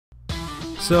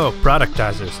So,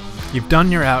 productizers, you've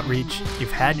done your outreach,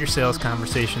 you've had your sales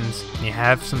conversations, and you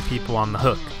have some people on the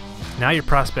hook. Now your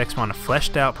prospects want a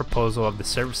fleshed out proposal of the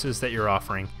services that you're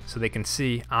offering so they can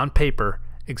see on paper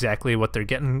exactly what they're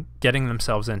getting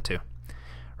themselves into.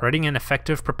 Writing an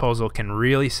effective proposal can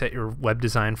really set your web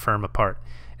design firm apart.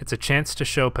 It's a chance to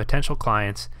show potential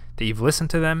clients that you've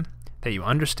listened to them, that you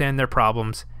understand their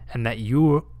problems, and that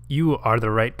you are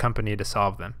the right company to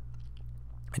solve them.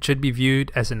 It should be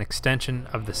viewed as an extension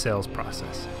of the sales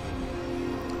process.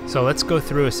 So let's go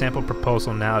through a sample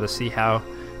proposal now to see how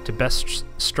to best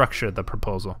structure the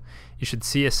proposal. You should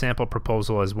see a sample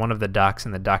proposal as one of the docs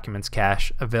in the documents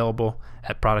cache available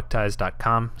at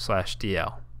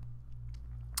productized.com/dl.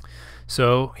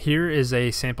 So here is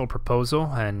a sample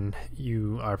proposal, and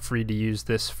you are free to use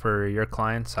this for your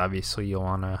clients. Obviously you'll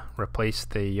want to replace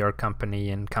the your company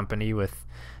and company with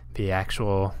the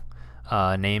actual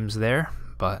names there,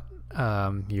 but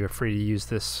you're free to use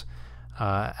this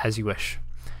as you wish.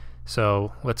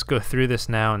 So let's go through this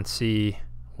now and see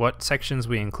what sections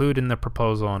we include in the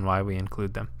proposal and why we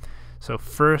include them. So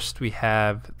first we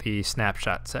have the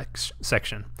snapshot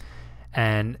section,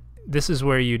 and this is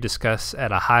where you discuss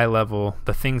at a high level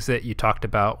the things that you talked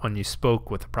about when you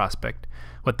spoke with a prospect,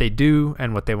 what they do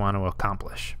and what they want to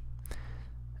accomplish.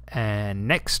 And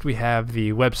next we have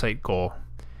the website goal.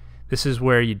 This is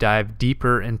where you dive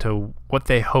deeper into what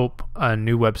they hope a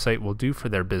new website will do for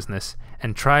their business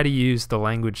and try to use the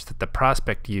language that the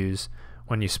prospect used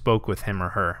when you spoke with him or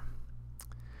her.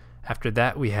 After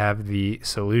that, we have the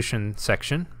solution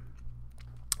section,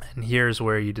 and here's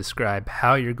where you describe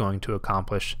how you're going to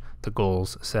accomplish the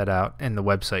goals set out in the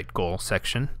website goal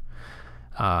section.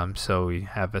 So we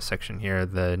have a section here: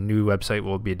 the new website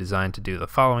will be designed to do the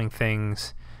following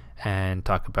things, and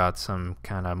talk about some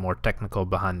kind of more technical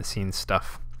behind the scenes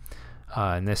stuff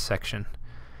in this section.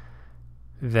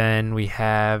 Then we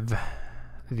have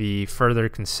the further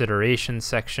consideration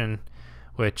section,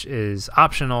 which is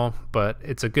optional, but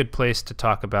it's a good place to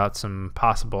talk about some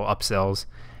possible upsells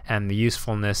and the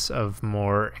usefulness of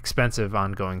more expensive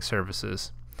ongoing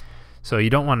services. So you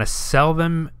don't want to sell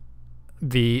them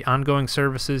the ongoing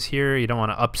services here, you don't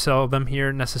want to upsell them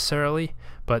here necessarily,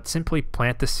 but simply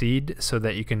plant the seed so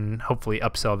that you can hopefully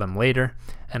upsell them later,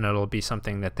 and it'll be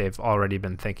something that they've already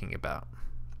been thinking about.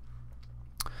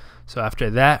 So after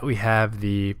that, we have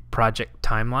the project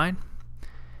timeline,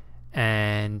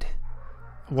 and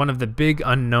one of the big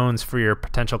unknowns for your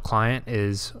potential client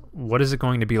is what is it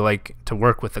going to be like to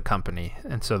work with the company.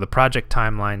 And so the project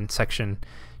timeline section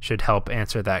should help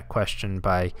answer that question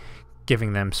by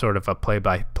giving them sort of a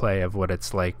play-by-play of what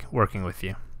it's like working with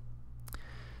you.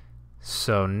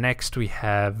 So next we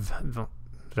have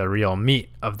the real meat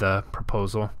of the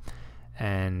proposal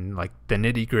and like the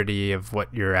nitty-gritty of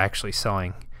what you're actually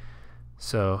selling.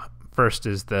 So first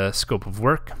is the scope of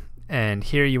work, and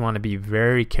here you want to be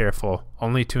very careful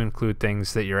only to include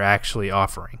things that you're actually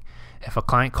offering. If a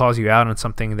client calls you out on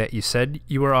something that you said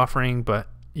you were offering but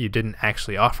you didn't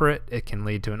actually offer it, it can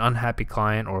lead to an unhappy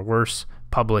client or worse,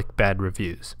 public bad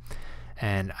reviews.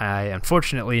 And I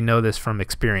unfortunately know this from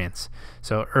experience.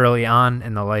 So early on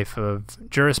in the life of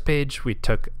JurisPage, we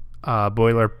took a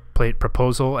boilerplate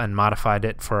proposal and modified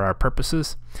it for our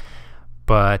purposes,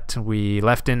 but we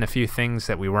left in a few things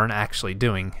that we weren't actually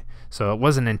doing. So it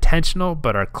wasn't intentional,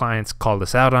 but our clients called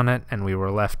us out on it, and we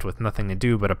were left with nothing to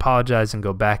do but apologize and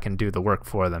go back and do the work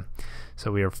for them.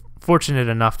 So we were fortunate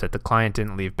enough that the client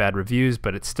didn't leave bad reviews,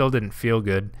 but it still didn't feel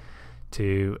good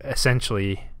to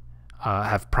essentially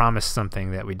have promised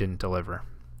something that we didn't deliver.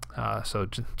 So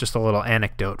just a little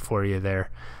anecdote for you there.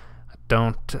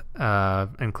 Don't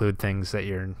include things that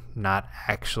you're not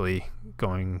actually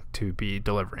going to be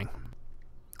delivering.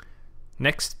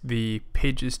 Next, the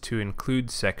pages to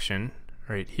include section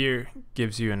right here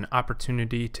gives you an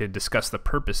opportunity to discuss the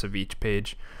purpose of each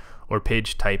page or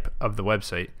page type of the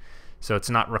website. So it's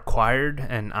not required,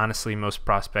 and honestly most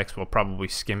prospects will probably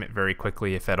skim it very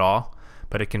quickly if at all,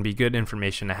 but it can be good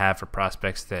information to have for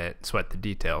prospects that sweat the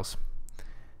details.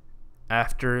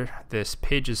 After this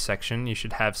pages section, you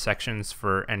should have sections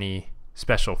for any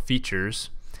special features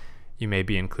you may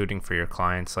be including for your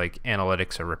clients, like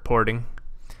analytics or reporting.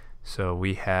 So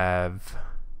we have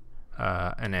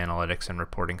an analytics and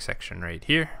reporting section right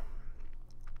here.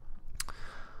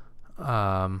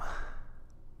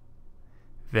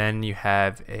 Then you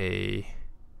have a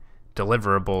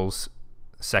deliverables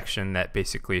section that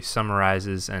basically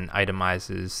summarizes and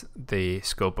itemizes the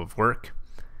scope of work.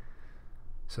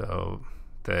 So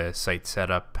the site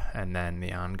setup and then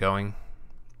the ongoing.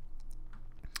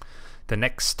 The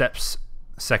next steps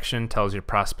section tells your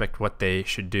prospect what they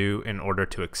should do in order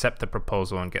to accept the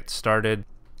proposal and get started.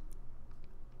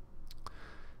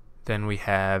 Then we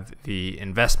have the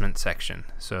investment section.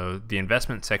 So the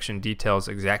investment section details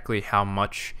exactly how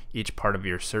much each part of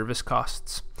your service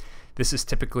costs. This is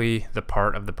typically the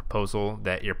part of the proposal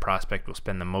that your prospect will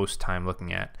spend the most time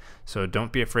looking at. So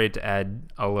don't be afraid to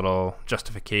add a little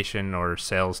justification or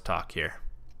sales talk here.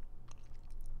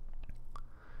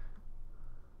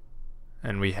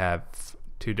 And we have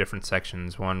two different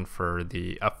sections, one for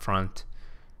the upfront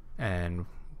and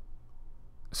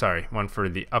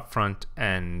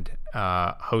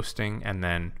hosting, and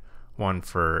then one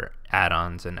for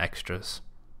add-ons and extras.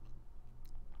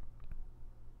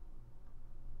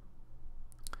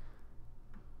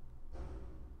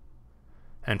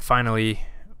 And finally,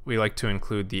 we like to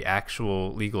include the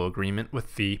actual legal agreement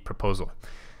with the proposal.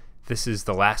 This is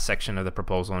the last section of the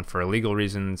proposal, and for legal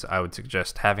reasons, I would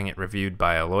suggest having it reviewed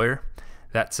by a lawyer.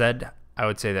 That said, I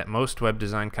would say that most web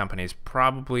design companies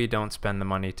probably don't spend the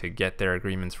money to get their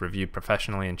agreements reviewed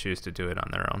professionally and choose to do it on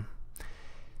their own.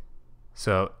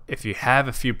 So if you have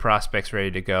a few prospects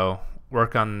ready to go,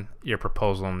 work on your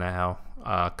proposal now.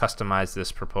 Customize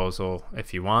this proposal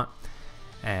if you want.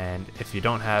 And if you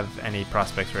don't have any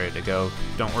prospects ready to go,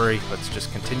 don't worry, let's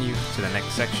just continue to the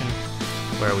next section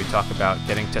where we talk about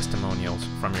getting testimonials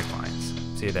from your clients.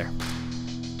 See you there.